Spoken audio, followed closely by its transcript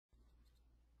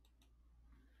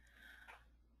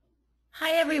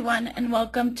Hi everyone, and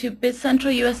welcome to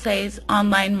BizCentral USA's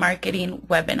online marketing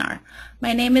webinar.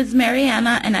 My name is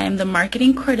Mariana and I am the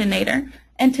marketing coordinator,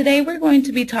 and today we're going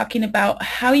to be talking about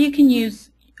how you can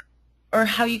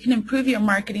improve your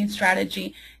marketing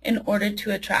strategy in order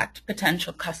to attract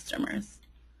potential customers.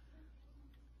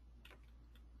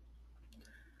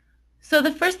 So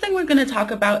the first thing we're going to talk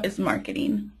about is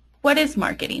marketing. What is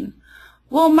marketing?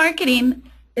 Well, marketing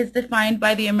is defined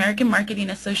by the American Marketing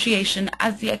Association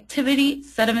as the activity,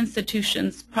 set of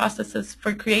institutions, processes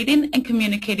for creating and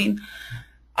communicating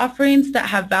offerings that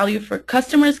have value for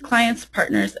customers, clients,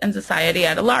 partners, and society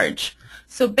at large.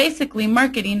 So basically,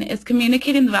 marketing is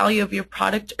communicating the value of your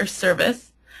product or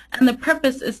service, and the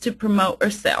purpose is to promote or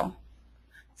sell.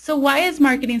 So why is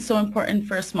marketing so important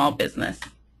for a small business?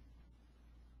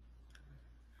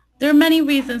 There are many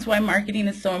reasons why marketing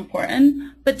is so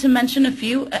important, but to mention a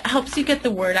few, it helps you get the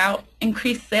word out,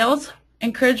 increase sales,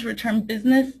 encourage return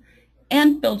business,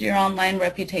 and build your online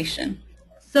reputation.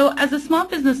 So as a small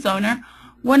business owner,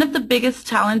 one of the biggest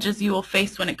challenges you will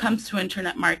face when it comes to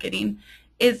internet marketing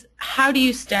is how do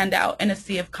you stand out in a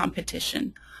sea of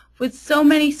competition? With so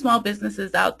many small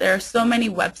businesses out there, so many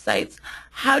websites,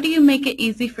 how do you make it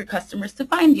easy for customers to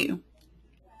find you?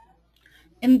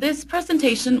 In this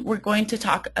presentation, we're going to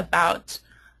talk about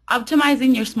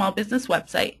optimizing your small business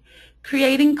website,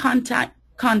 creating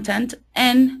content,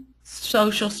 and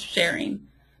social sharing.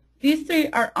 These three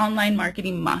are online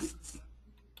marketing musts.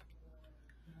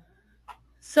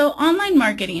 So online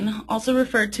marketing, also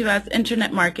referred to as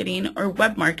internet marketing or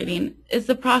web marketing, is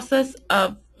the process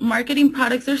of marketing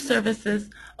products or services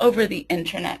over the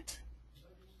internet.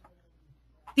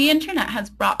 The internet has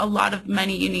brought a lot of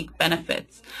many unique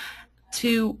benefits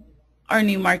to our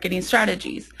new marketing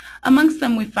strategies. Amongst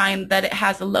them, we find that it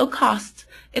has a low cost,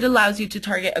 it allows you to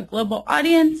target a global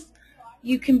audience,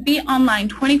 you can be online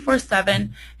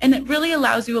 24/7, and it really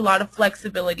allows you a lot of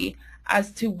flexibility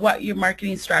as to what your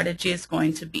marketing strategy is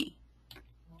going to be.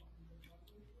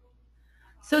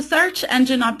 So search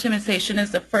engine optimization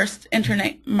is the first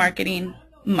internet marketing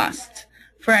must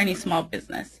for any small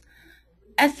business.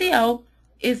 SEO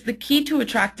is the key to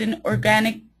attracting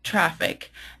organic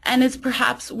traffic and is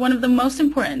perhaps one of the most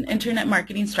important internet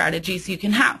marketing strategies you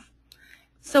can have.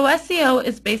 So SEO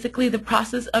is basically the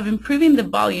process of improving the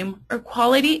volume or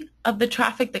quality of the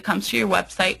traffic that comes to your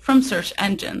website from search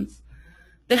engines.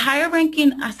 The higher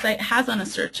ranking a site has on a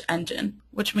search engine,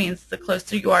 which means the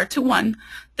closer you are to one,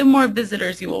 the more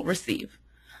visitors you will receive.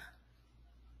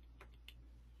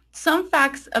 Some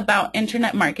facts about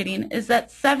internet marketing is that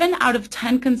 7 out of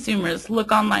 10 consumers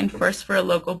look online first for a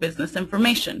local business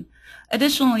information.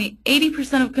 Additionally,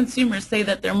 80% of consumers say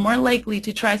that they're more likely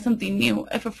to try something new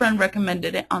if a friend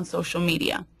recommended it on social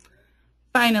media.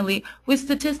 Finally, with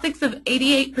statistics of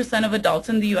 88% of adults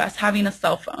in the U.S. having a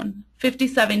cell phone,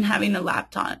 57% having a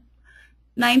laptop,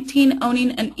 19%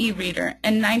 owning an e-reader,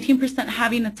 and 19%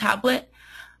 having a tablet,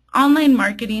 online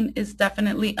marketing is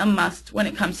definitely a must when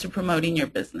it comes to promoting your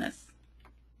business.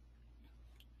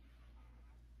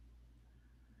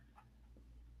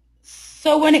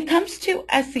 So when it comes to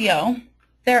SEO,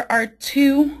 there are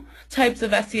 2 types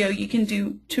of SEO you can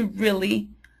do to really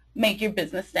make your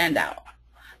business stand out.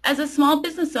 As a small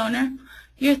business owner,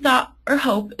 your thought or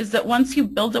hope is that once you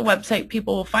build a website,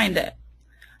 people will find it.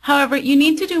 However, you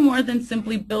need to do more than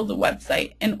simply build a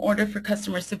website in order for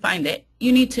customers to find it.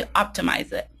 You need to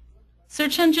optimize it.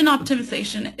 Search engine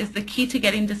optimization is the key to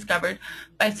getting discovered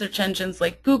by search engines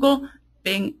like Google,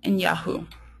 Bing, and Yahoo.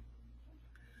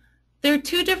 There are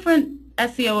 2 different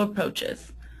SEO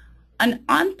approaches, an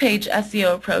on-page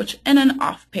SEO approach and an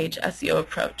off-page SEO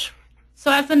approach.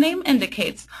 So as the name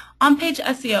indicates, on-page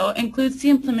SEO includes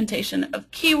the implementation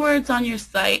of keywords on your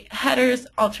site, headers,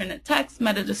 alternate text,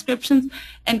 meta descriptions,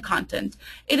 and content.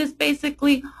 It is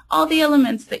basically all the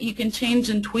elements that you can change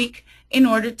and tweak in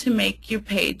order to make your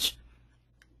page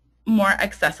more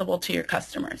accessible to your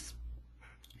customers.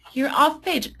 Your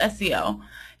off-page SEO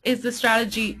is the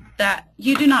strategy that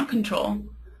you do not control.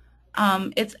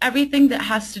 It's everything that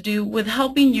has to do with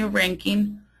helping your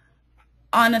ranking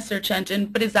on a search engine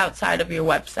but is outside of your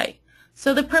website.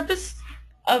 So the purpose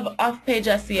of off-page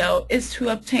SEO is to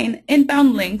obtain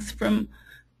inbound links from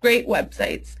great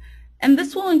websites, and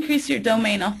this will increase your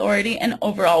domain authority and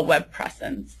overall web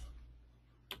presence.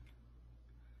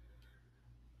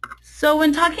 So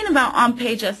when talking about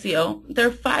on-page SEO, there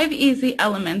are 5 easy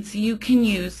elements you can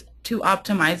use to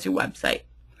optimize your website.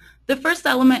 The first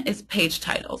element is page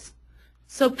titles.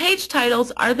 So page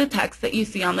titles are the text that you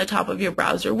see on the top of your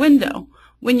browser window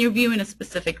when you're viewing a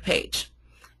specific page.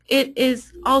 It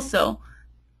is also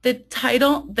the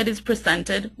title that is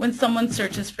presented when someone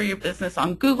searches for your business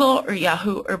on Google or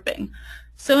Yahoo or Bing.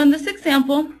 So in this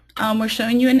example, we're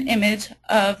showing you an image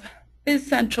of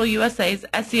BizCentral USA's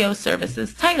SEO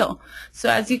services title. So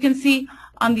as you can see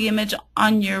on the image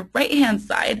on your right-hand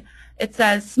side, it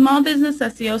says Small Business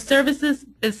SEO Services,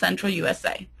 BizCentral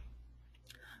USA.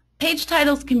 Page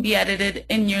titles can be edited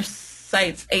in your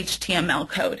site's HTML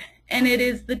code, and it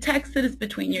is the text that is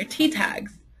between your T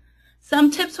tags.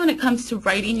 Some tips when it comes to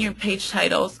writing your page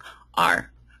titles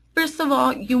are, first of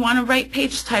all, you want to write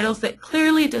page titles that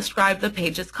clearly describe the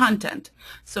page's content.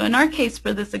 So in our case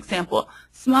for this example,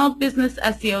 Small Business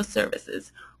SEO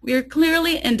Services, we are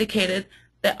clearly indicated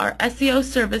that our SEO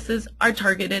services are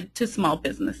targeted to small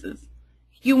businesses.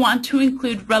 You want to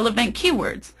include relevant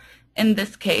keywords. In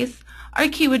this case, our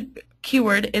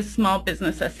keyword is Small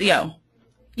Business SEO.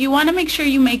 You want to make sure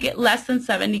you make it less than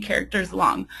 70 characters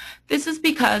long. This is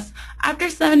because after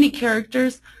 70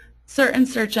 characters, certain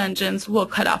search engines will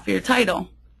cut off your title.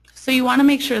 So you want to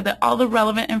make sure that all the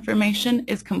relevant information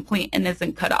is complete and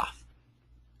isn't cut off.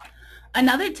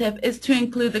 Another tip is to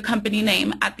include the company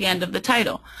name at the end of the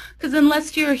title, because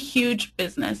unless you're a huge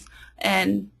business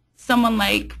and someone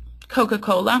like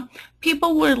Coca-Cola,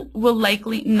 people will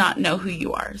likely not know who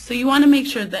you are. So you want to make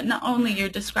sure that not only you're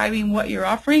describing what you're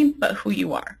offering, but who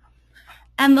you are.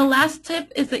 And the last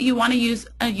tip is that you want to use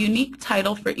a unique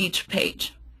title for each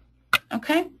page.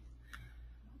 Okay?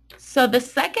 So the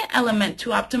second element to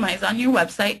optimize on your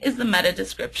website is the meta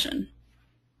description.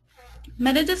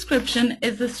 Meta description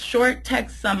is a short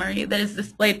text summary that is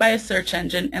displayed by a search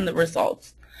engine in the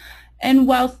results. And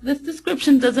whilst this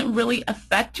description doesn't really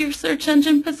affect your search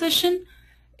engine position,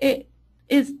 it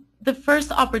is the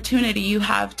first opportunity you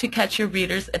have to catch your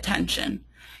reader's attention.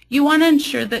 You want to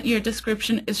ensure that your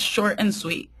description is short and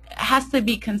sweet. It has to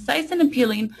be concise and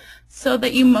appealing so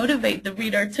that you motivate the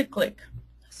reader to click.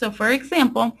 So for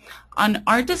example, on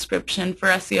our description for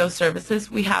SEO services,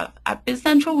 we have at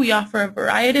BizCentral, we offer a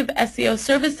variety of SEO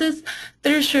services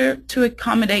that are sure to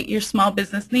accommodate your small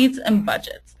business needs and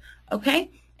budgets. Okay?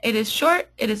 It is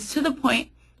short, it is to the point,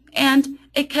 and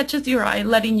it catches your eye,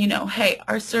 letting you know, hey,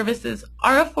 our services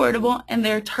are affordable and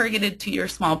they're targeted to your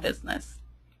small business.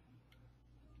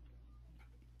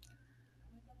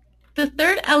 The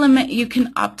third element you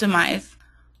can optimize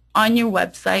on your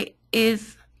website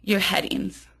is your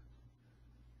headings.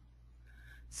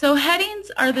 So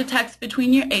headings are the text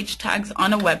between your H tags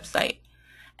on a website,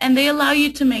 and they allow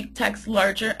you to make text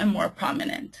larger and more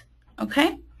prominent.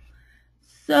 Okay?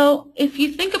 So if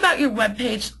you think about your web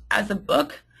page as a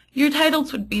book, your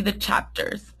titles would be the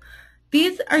chapters.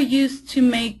 These are used to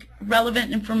make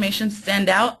relevant information stand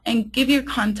out and give your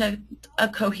content a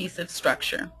cohesive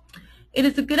structure. It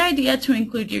is a good idea to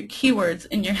include your keywords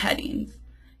in your headings,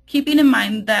 keeping in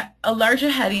mind that a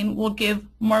larger heading will give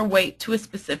more weight to a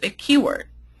specific keyword.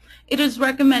 It is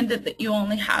recommended that you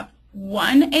only have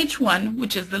one H1,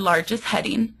 which is the largest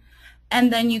heading,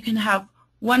 and then you can have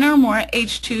one or more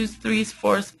H2s, 3s,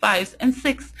 4s, 5s, and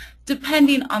 6,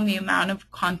 depending on the amount of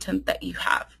content that you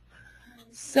have.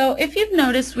 So if you've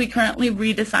noticed, we currently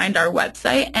redesigned our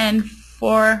website, and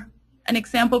for an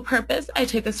example purpose, I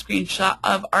took a screenshot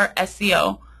of our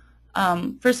SEO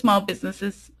for small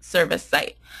businesses service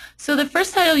site. So the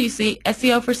first title you see,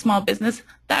 SEO for small business,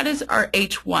 that is our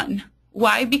H1.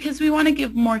 Why? Because we want to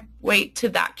give more weight to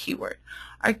that keyword.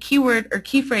 Our keyword or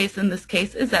key phrase in this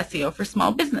case is SEO for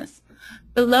small business.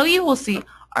 Below you will see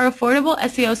our affordable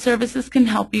SEO services can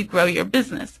help you grow your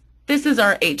business. This is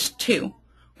our H2.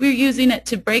 We're using it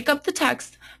to break up the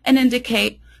text and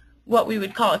indicate what we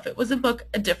would call, if it was a book,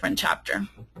 a different chapter.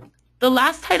 The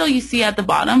last title you see at the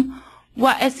bottom,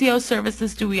 what SEO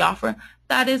services do we offer?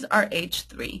 That is our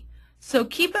H3. So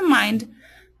keep in mind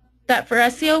that for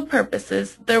SEO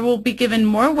purposes, there will be given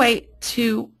more weight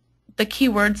to the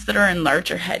keywords that are in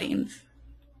larger headings.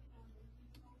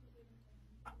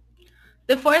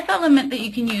 The fourth element that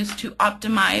you can use to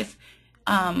optimize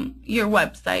your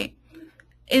website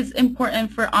is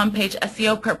important for on-page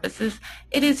SEO purposes.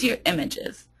 It is your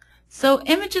images. So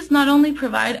images not only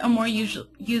provide a more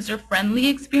user-friendly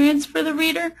experience for the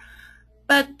reader,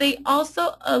 but they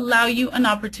also allow you an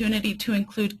opportunity to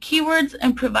include keywords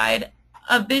and provide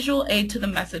a visual aid to the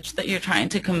message that you're trying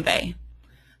to convey.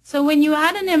 So when you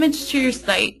add an image to your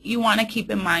site, you want to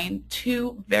keep in mind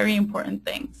two very important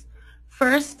things.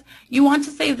 First, you want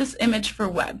to save this image for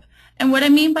web. And what I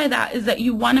mean by that is that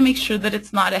you want to make sure that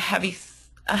it's not a heavy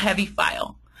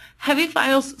file. Heavy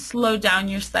files slow down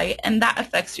your site, and that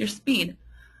affects your speed.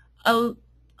 A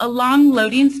long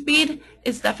loading speed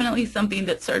is definitely something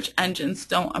that search engines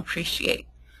don't appreciate.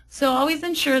 So always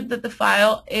ensure that the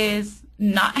file is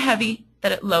not heavy,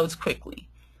 that it loads quickly.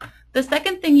 The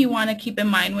second thing you want to keep in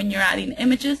mind when you're adding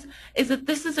images is that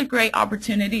this is a great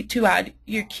opportunity to add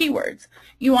your keywords.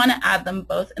 You want to add them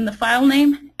both in the file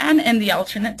name and in the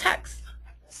alternate text.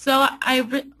 So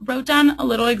I wrote down a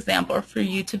little example for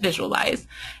you to visualize.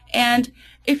 And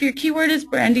if your keyword is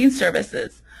branding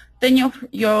services, then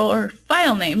your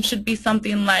file name should be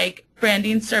something like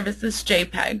branding services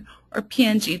JPEG or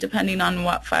PNG, depending on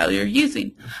what file you're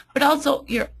using. But also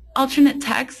your alternate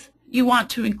text, you want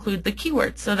to include the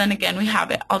keyword. So then again, we have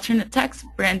it, alternate text,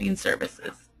 branding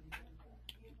services.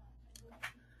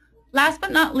 Last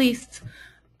but not least,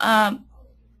 an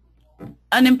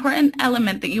important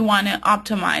element that you want to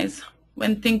optimize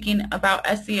when thinking about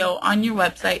SEO on your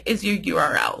website is your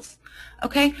URLs.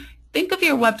 Okay? Think of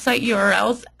your website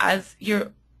URLs as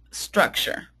your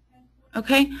structure.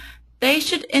 Okay? They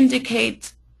should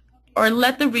indicate or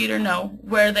let the reader know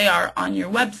where they are on your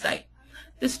website.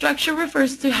 The structure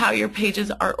refers to how your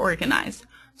pages are organized.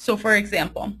 So for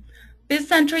example,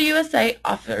 BizCentral USA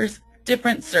offers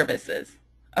different services,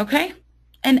 okay?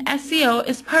 And SEO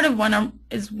is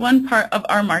one part of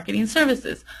our marketing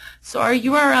services. So our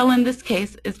URL in this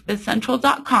case is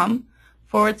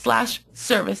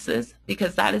bizcentral.com/services,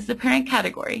 because that is the parent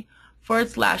category,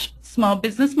 /small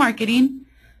business marketing,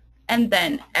 and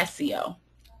then SEO.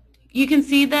 You can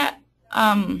see that,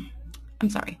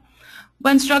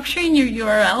 when structuring your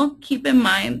URL, keep in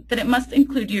mind that it must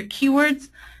include your keywords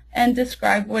and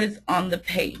describe what is on the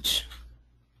page.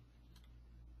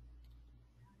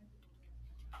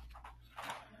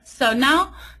 So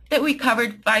now that we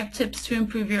covered 5 tips to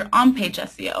improve your on-page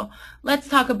SEO, let's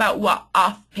talk about what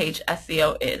off-page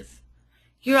SEO is.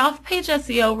 Your off-page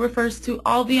SEO refers to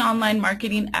all the online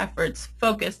marketing efforts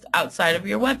focused outside of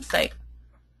your website.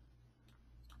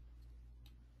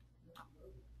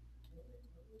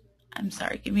 I'm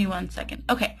sorry, give me 1 second.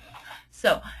 Okay,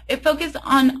 so it focuses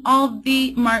on all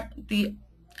the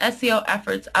SEO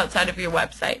efforts outside of your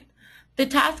website. The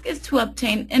task is to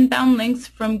obtain inbound links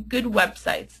from good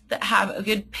websites that have a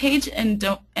good page and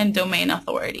domain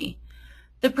authority.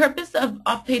 The purpose of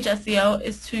off-page SEO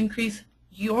is to increase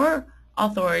your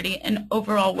authority and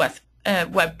overall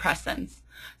web presence.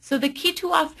 So the key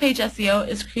to off-page SEO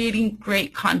is creating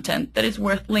great content that is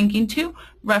worth linking to,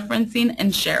 referencing,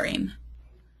 and sharing.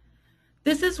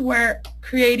 This is where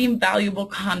creating valuable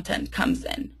content comes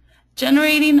in.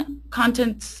 Generating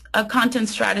a content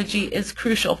strategy is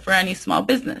crucial for any small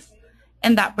business.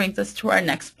 And that brings us to our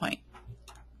next point,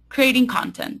 creating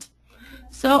content.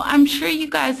 So I'm sure you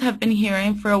guys have been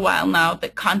hearing for a while now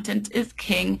that content is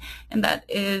king, and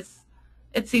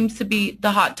it seems to be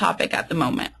the hot topic at the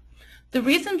moment. The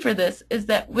reason for this is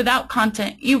that without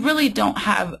content, you really don't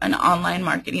have an online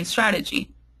marketing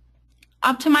strategy.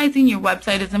 Optimizing your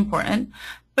website is important,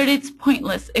 but it's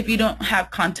pointless if you don't have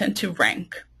content to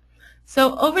rank.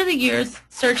 So over the years,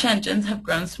 search engines have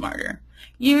grown smarter.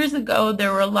 Years ago,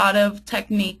 there were a lot of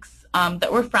techniques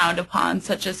that were frowned upon,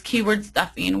 such as keyword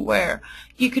stuffing, where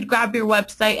you could grab your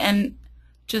website and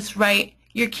just write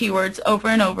your keywords over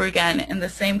and over again in the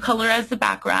same color as the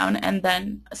background, and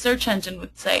then a search engine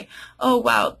would say, oh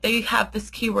wow, they have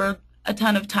this keyword a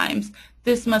ton of times.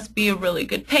 This must be a really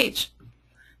good page.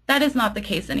 That is not the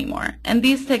case anymore, and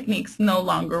these techniques no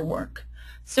longer work.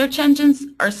 Search engines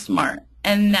are smart,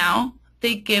 and now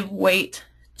they give weight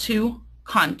to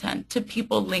content, to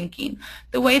people linking.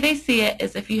 The way they see it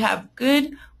is if you have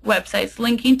good websites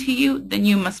linking to you, then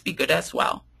you must be good as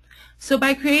well. So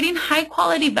by creating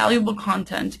high-quality, valuable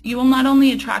content, you will not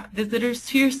only attract visitors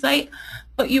to your site,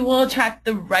 but you will attract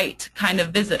the right kind of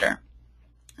visitor.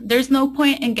 There's no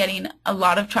point in getting a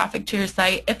lot of traffic to your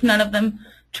site if none of them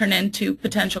turn into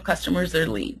potential customers or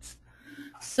leads.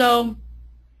 So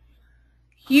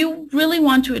you really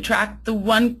want to attract the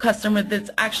one customer that's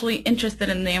actually interested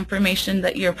in the information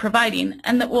that you're providing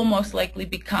and that will most likely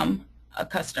become a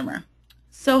customer.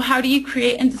 So how do you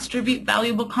create and distribute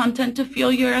valuable content to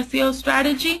fuel your SEO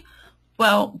strategy?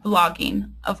 Well,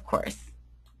 blogging, of course.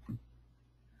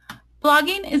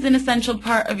 Blogging is an essential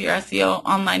part of your SEO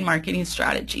online marketing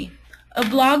strategy. A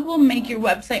blog will make your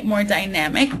website more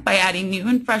dynamic by adding new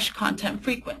and fresh content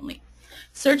frequently.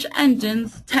 Search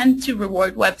engines tend to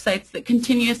reward websites that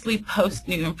continuously post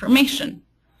new information.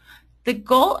 The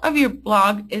goal of your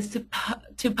blog is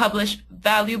to publish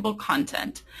valuable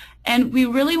content, and we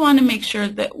really want to make sure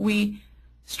that we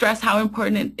stress how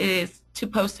important it is to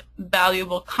post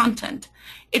valuable content.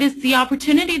 It is the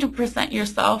opportunity to present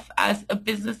yourself as a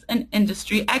business and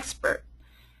industry expert.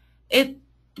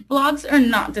 Blogs are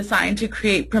not designed to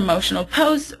create promotional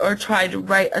posts or try to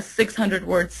write a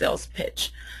 600-word sales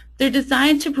pitch. They're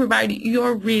designed to provide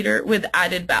your reader with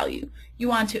added value. You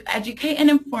want to educate and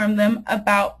inform them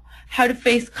about how to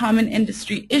face common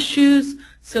industry issues,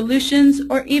 solutions,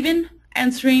 or even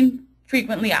answering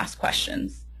frequently asked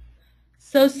questions.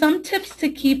 So some tips to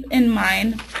keep in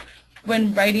mind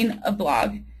when writing a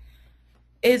blog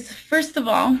is, first of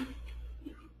all,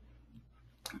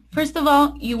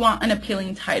 you want an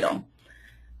appealing title.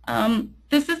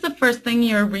 This is the first thing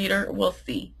your reader will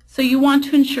see. So you want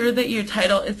to ensure that your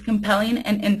title is compelling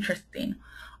and interesting.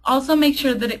 Also make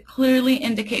sure that it clearly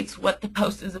indicates what the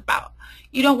post is about.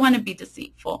 You don't want to be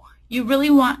deceitful. You really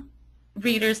want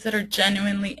readers that are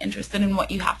genuinely interested in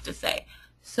what you have to say.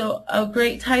 So a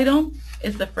great title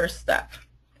is the first step.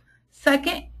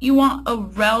 Second, you want a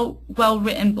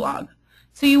well-written blog.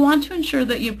 So you want to ensure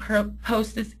that your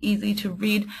post is easy to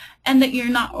read and that you're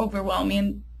not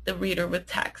overwhelming the reader with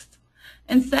text.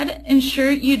 Instead,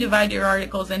 ensure you divide your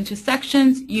articles into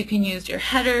sections. You can use your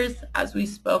headers, as we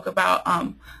spoke about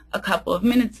a couple of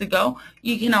minutes ago.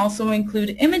 You can also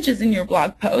include images in your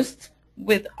blog posts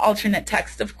with alternate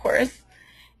text, of course.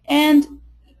 And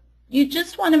you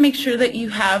just want to make sure that you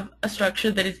have a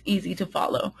structure that is easy to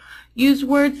follow. Use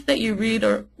words that your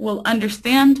reader will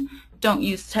understand. Don't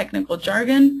use technical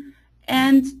jargon.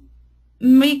 And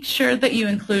make sure that you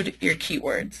include your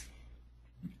keywords.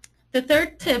 The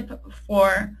third tip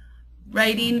for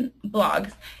writing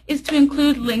blogs is to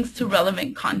include links to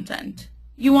relevant content.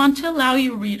 You want to allow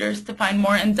your readers to find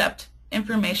more in-depth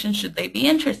information should they be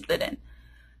interested in.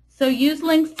 So use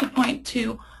links to point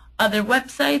to other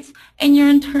websites and your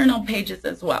internal pages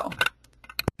as well.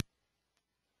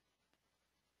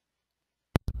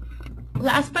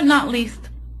 Last but not least,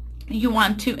 you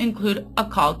want to include a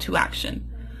call to action.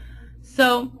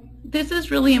 So this is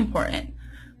really important.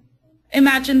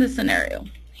 Imagine the scenario.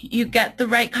 You get the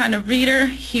right kind of reader,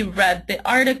 he read the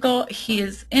article, he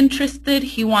is interested,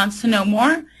 he wants to know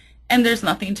more, and there's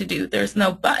nothing to do. There's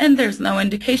no button, there's no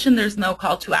indication, there's no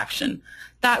call to action.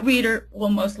 That reader will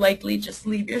most likely just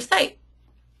leave your site.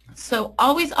 So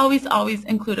always, always, always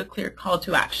include a clear call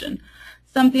to action.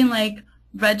 Something like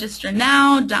register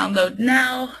now, download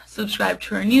now, subscribe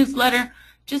to our newsletter.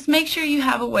 Just make sure you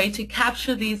have a way to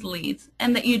capture these leads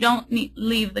and that you don't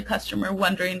leave the customer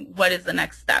wondering what is the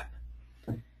next step.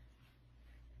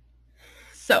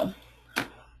 So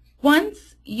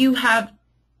once you have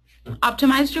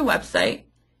optimized your website,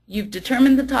 you've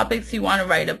determined the topics you want to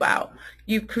write about,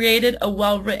 you've created a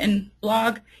well-written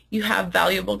blog, you have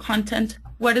valuable content,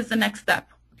 what is the next step?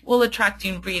 Well,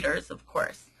 attracting readers, of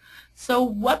course. So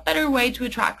what better way to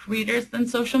attract readers than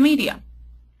social media?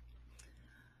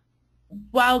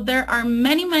 While there are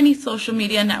many, many social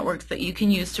media networks that you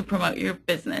can use to promote your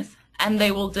business, and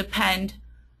they will depend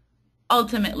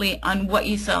ultimately on what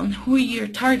you sell and who you're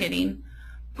targeting,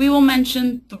 we will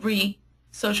mention 3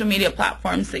 social media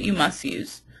platforms that you must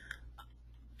use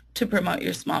to promote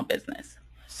your small business.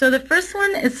 So the first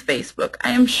one is Facebook. I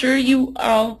am sure you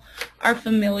all are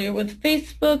familiar with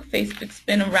Facebook. Facebook's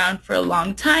been around for a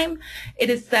long time. It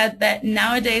is said that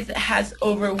nowadays it has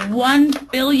over 1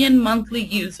 billion monthly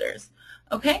users.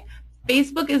 Okay?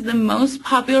 Facebook is the most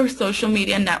popular social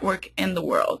media network in the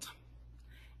world.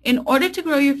 In order to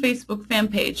grow your Facebook fan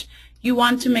page, you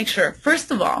want to make sure, first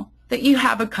of all, that you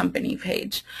have a company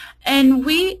page. And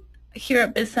we here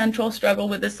at BizCentral struggle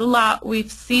with this a lot.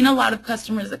 We've seen a lot of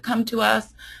customers that come to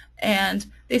us and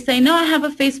they say, no, I have a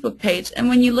Facebook page. And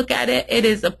when you look at it, it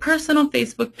is a personal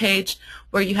Facebook page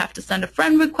where you have to send a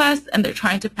friend request and they're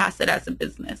trying to pass it as a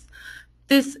business.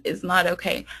 This is not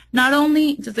okay. Not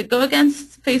only does it go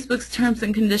against Facebook's terms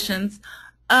and conditions,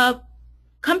 a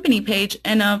company page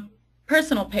and a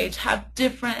personal page have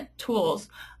different tools.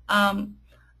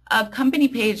 A company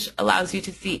page allows you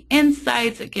to see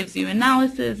insights, it gives you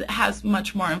analysis, it has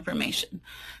much more information.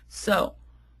 So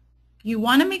you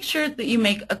want to make sure that you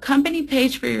make a company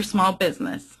page for your small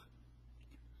business.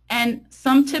 And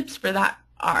some tips for that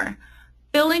are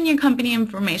fill in your company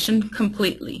information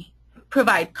completely.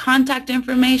 Provide contact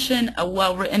information, a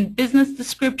well-written business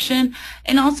description,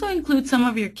 and also include some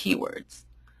of your keywords.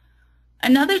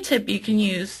 Another tip you can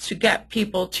use to get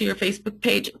people to your Facebook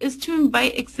page is to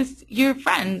invite your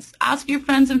friends. Ask your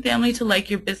friends and family to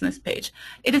like your business page.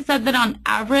 It is said that on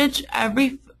average,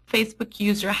 every Facebook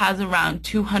user has around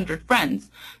 200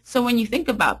 friends. So when you think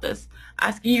about this,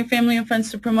 asking your family and friends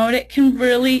to promote it can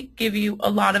really give you a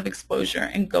lot of exposure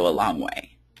and go a long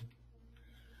way.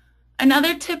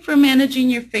 Another tip for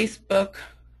managing your Facebook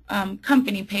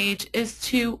company page is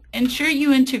to ensure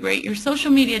you integrate your social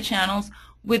media channels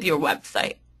with your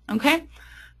website, okay?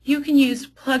 You can use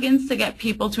plugins to get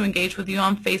people to engage with you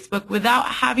on Facebook without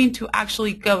having to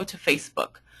actually go to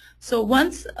Facebook. So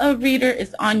once a reader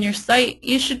is on your site,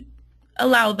 you should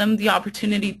allow them the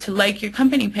opportunity to like your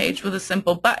company page with a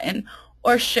simple button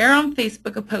or share on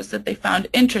Facebook a post that they found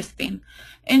interesting.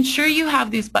 Ensure you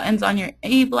have these buttons on your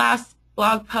e-blast,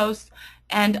 blog posts,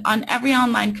 and on every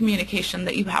online communication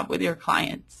that you have with your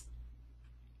clients.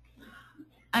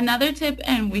 Another tip,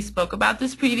 and we spoke about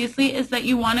this previously, is that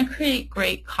you want to create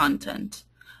great content.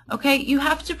 Okay, you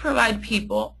have to provide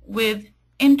people with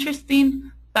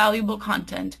interesting, valuable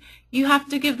content. You have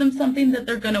to give them something that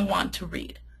they're going to want to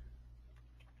read.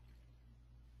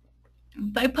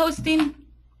 By posting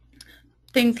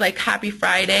things like Happy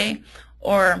Friday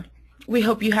or we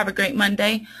hope you have a great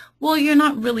Monday, well, you're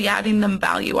not really adding them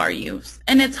value, are you?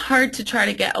 And it's hard to try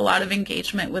to get a lot of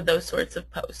engagement with those sorts of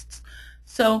posts.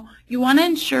 So you want to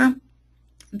ensure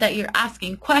that you're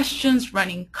asking questions,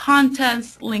 running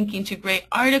contests, linking to great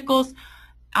articles.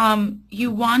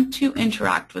 You want to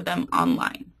interact with them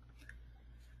online.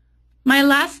 My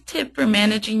last tip for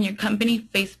managing your company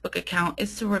Facebook account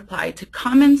is to reply to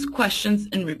comments, questions,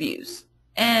 and reviews.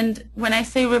 And when I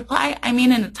say reply, I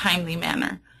mean in a timely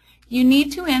manner. You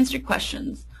need to answer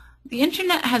questions. The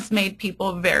internet has made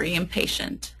people very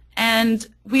impatient, and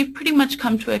we've pretty much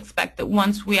come to expect that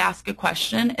once we ask a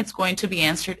question, it's going to be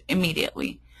answered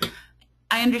immediately.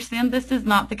 I understand this is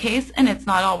not the case and it's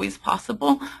not always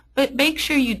possible, but make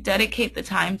sure you dedicate the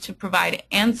time to provide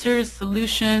answers,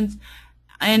 solutions,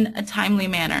 in a timely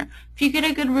manner. If you get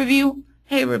a good review,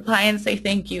 hey, reply and say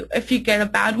thank you. If you get a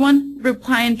bad one,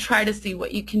 reply and try to see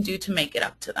what you can do to make it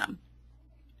up to them.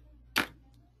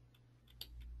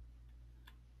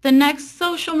 The next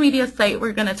social media site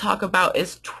we're going to talk about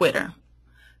is Twitter.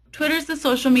 Twitter is the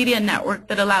social media network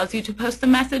that allows you to post a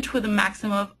message with a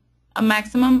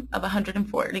maximum of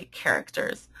 140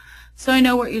 characters. So I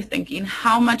know what you're thinking.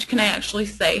 How much can I actually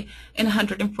say in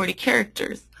 140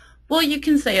 characters? Well, you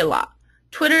can say a lot.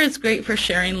 Twitter is great for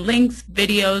sharing links,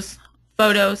 videos,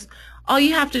 photos. All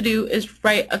you have to do is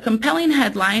write a compelling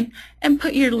headline and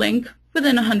put your link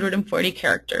within 140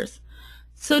 characters.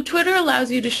 So Twitter allows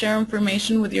you to share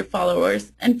information with your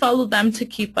followers and follow them to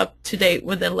keep up to date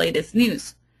with the latest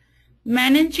news.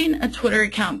 Managing a Twitter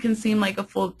account can seem like a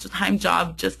full-time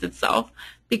job just itself,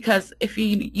 because if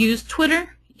you use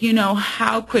Twitter, you know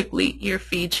how quickly your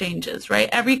feed changes, right?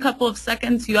 Every couple of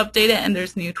seconds you update it and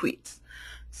there's new tweets.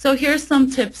 So here's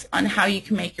some tips on how you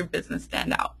can make your business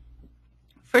stand out.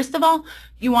 First of all,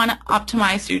 you want to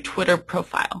optimize your Twitter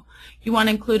profile. You want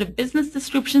to include a business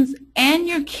descriptions and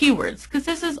your keywords, because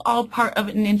this is all part of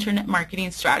an internet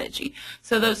marketing strategy.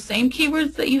 So those same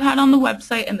keywords that you had on the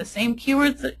website and the same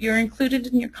keywords that you're included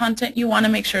in your content, you want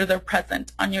to make sure they're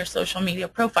present on your social media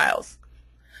profiles.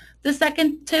 The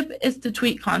second tip is to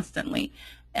tweet constantly.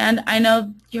 And I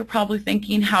know you're probably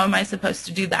thinking, how am I supposed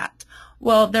to do that?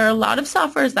 Well, there are a lot of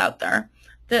softwares out there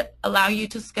that allow you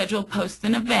to schedule posts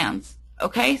in advance.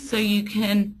 Okay, so you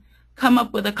can come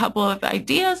up with a couple of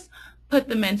ideas, put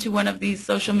them into one of these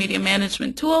social media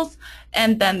management tools,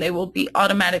 and then they will be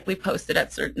automatically posted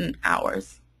at certain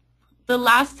hours. The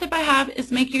last tip I have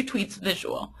is make your tweets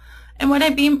visual. And what I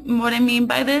mean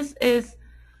by this is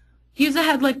use a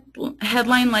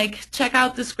headline like, check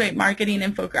out this great marketing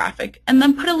infographic, and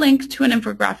then put a link to an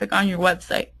infographic on your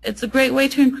website. It's a great way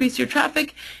to increase your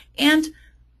traffic, and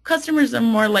customers are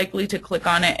more likely to click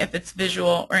on it if it's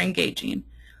visual or engaging.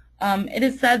 It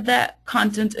is said that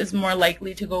content is more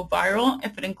likely to go viral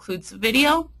if it includes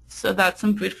video, so that's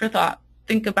some food for thought.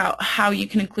 Think about how you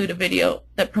can include a video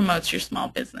that promotes your small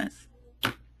business.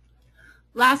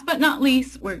 Last but not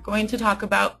least, we're going to talk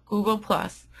about Google+.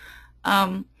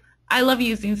 I love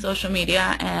using social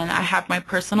media, and I have my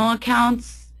personal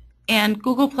accounts, and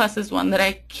Google+ is one that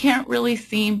I can't really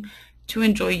seem to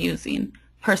enjoy using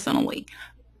personally.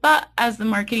 But as the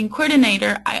marketing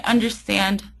coordinator, I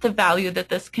understand the value that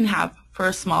this can have for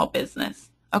a small business.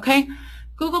 Okay?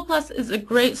 Google+ is a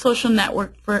great social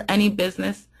network for any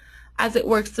business, as it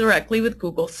works directly with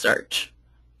Google search.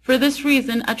 For this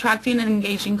reason, attracting and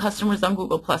engaging customers on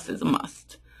Google+ is a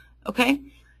must. Okay?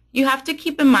 You have to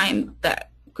keep in mind that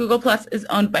Google+ is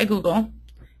owned by Google,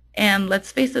 and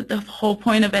let's face it, the whole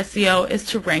point of SEO is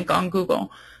to rank on Google.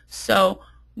 So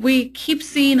we keep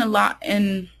seeing a lot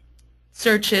in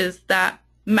searches that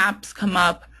maps come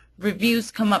up,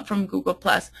 reviews come up from Google+.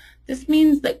 This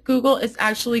means that Google is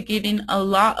actually giving a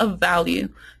lot of value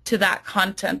to that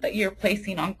content that you're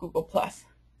placing on Google+.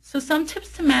 So some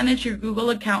tips to manage your Google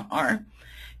account are,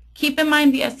 keep in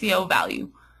mind the SEO value.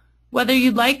 Whether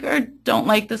you like or don't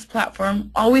like this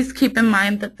platform, always keep in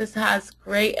mind that this has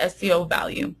great SEO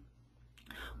value.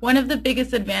 One of the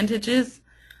biggest advantages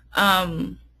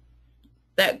that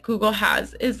Google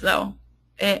has is, though,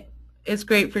 it is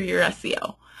great for your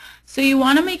SEO. So you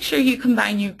want to make sure you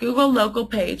combine your Google local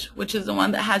page, which is the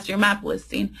one that has your map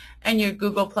listing, and your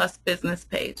Google Plus business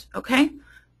page, okay?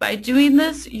 By doing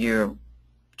this, you're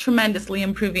tremendously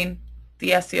improving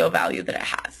the SEO value that it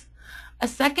has. A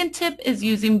second tip is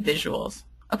using visuals.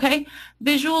 Okay,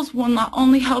 visuals will not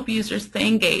only help users stay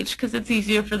engaged because it's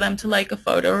easier for them to like a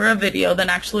photo or a video than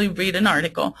actually read an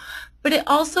article, but it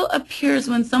also appears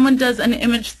when someone does an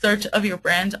image search of your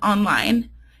brand online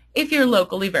if you're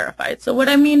locally verified. So what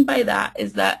I mean by that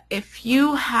is that if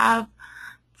you have,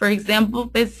 for example,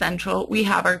 BizCentral, we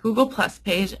have our Google Plus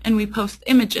page and we post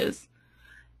images.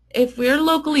 If we're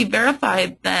locally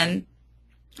verified, then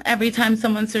every time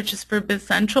someone searches for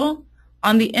BizCentral,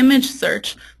 on the image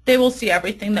search, they will see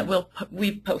everything that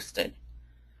we've posted.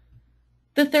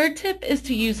 The third tip is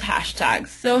to use hashtags.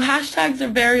 So hashtags are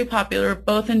very popular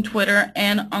both in Twitter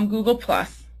and on Google+.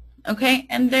 Okay,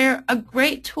 and they're a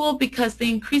great tool because they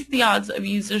increase the odds of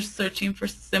users searching for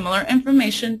similar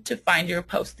information to find your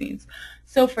postings.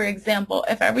 So for example,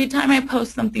 if every time I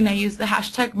post something I use the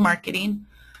hashtag marketing,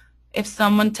 if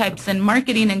someone types in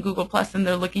marketing in Google Plus and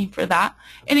they're looking for that,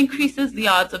 it increases the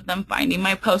odds of them finding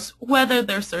my post, whether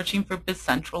they're searching for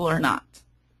BizCentral or not.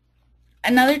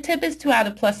 Another tip is to add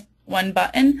a +1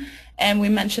 button, and we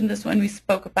mentioned this when we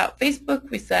spoke about Facebook.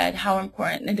 We said how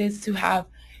important it is to have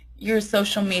your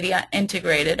social media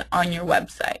integrated on your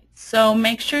website. So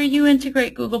make sure you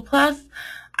integrate Google Plus,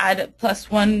 add a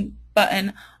 +1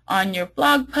 button on your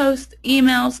blog post,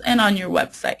 emails, and on your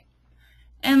website.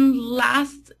 And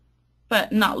last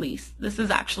but not least, this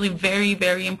is actually very,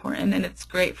 very important and it's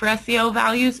great for SEO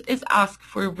values, is ask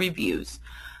for reviews.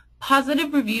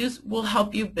 Positive reviews will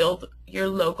help you build your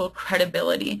local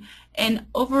credibility and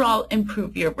overall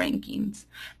improve your rankings.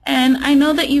 And I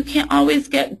know that you can't always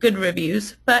get good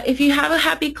reviews, but if you have a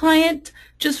happy client,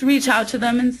 just reach out to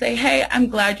them and say, hey, I'm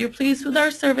glad you're pleased with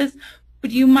our service.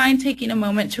 Would you mind taking a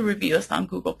moment to review us on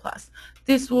Google+?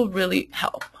 This will really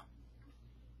help.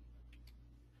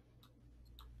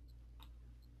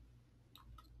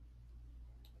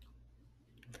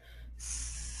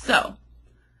 So,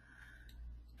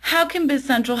 how can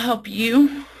BizCentral help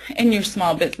you in your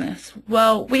small business?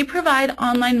 Well, we provide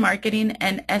online marketing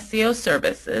and SEO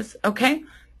services, okay?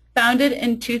 Founded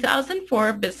in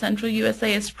 2004, BizCentral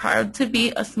USA is proud to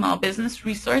be a small business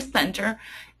resource center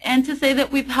and to say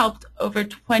that we've helped over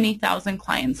 20,000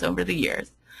 clients over the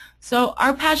years. So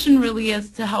our passion really is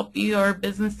to help your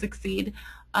business succeed.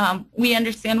 We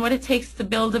understand what it takes to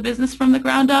build a business from the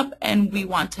ground up, and we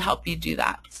want to help you do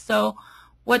that. So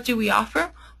what do we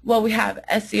offer? Well, we have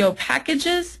SEO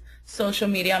packages, social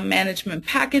media management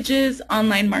packages,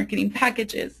 online marketing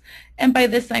packages. And by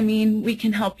this I mean we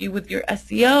can help you with your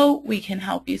SEO, we can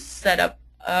help you set up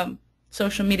a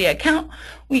social media account,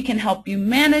 we can help you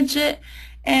manage it,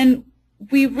 and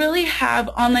we really have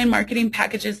online marketing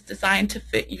packages designed to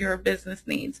fit your business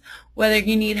needs. Whether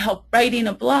you need help writing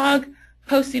a blog,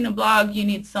 posting a blog, you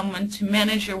need someone to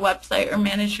manage your website or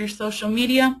manage your social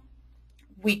media,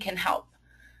 we can help.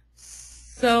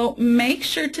 So make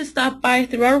sure to stop by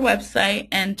through our website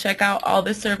and check out all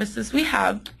the services we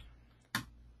have.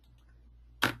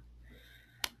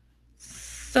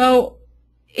 So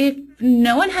if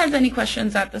no one has any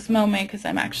questions at this moment, because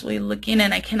I'm actually looking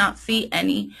and I cannot see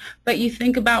any, but you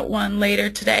think about one later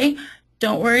today,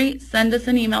 don't worry, send us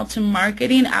an email to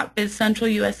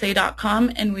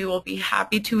marketing@bizcentralusa.com and we will be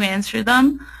happy to answer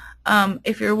them.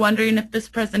 If you're wondering if this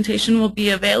presentation will be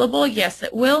available, yes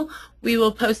it will. We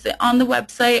will post it on the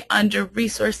website under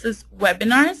resources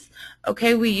webinars.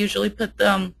 Okay, we usually put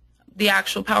the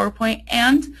actual PowerPoint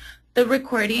and the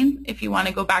recording if you want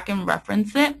to go back and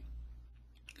reference it.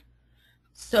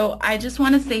 So I just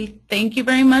want to say thank you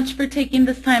very much for taking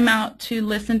this time out to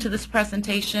listen to this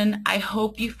presentation. I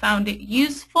hope you found it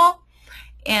useful.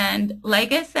 And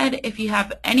like I said, if you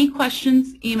have any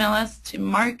questions, email us to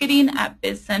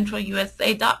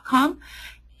marketing@bizcentralusa.com.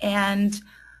 And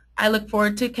I look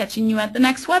forward to catching you at the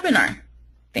next webinar.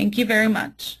 Thank you very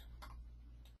much.